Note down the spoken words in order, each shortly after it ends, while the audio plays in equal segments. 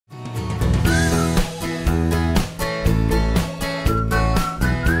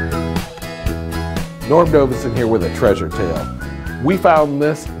Norm Dovison here with a treasure tale. We found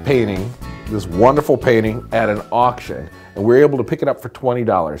this painting, this wonderful painting, at an auction, and we were able to pick it up for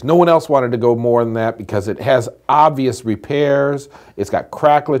 $20. No one else wanted to go more than that because it has obvious repairs, it's got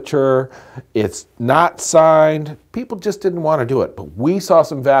crackleture, it's not signed. People just didn't want to do it, but we saw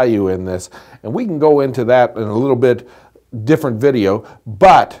some value in this, and we can go into that in a little bit different video,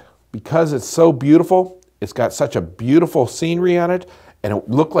 but because it's so beautiful, it's got such a beautiful scenery on it, and it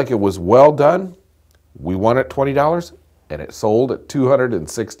looked like it was well done, we won it $20, and it sold at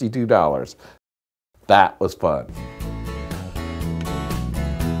 $262. That was fun.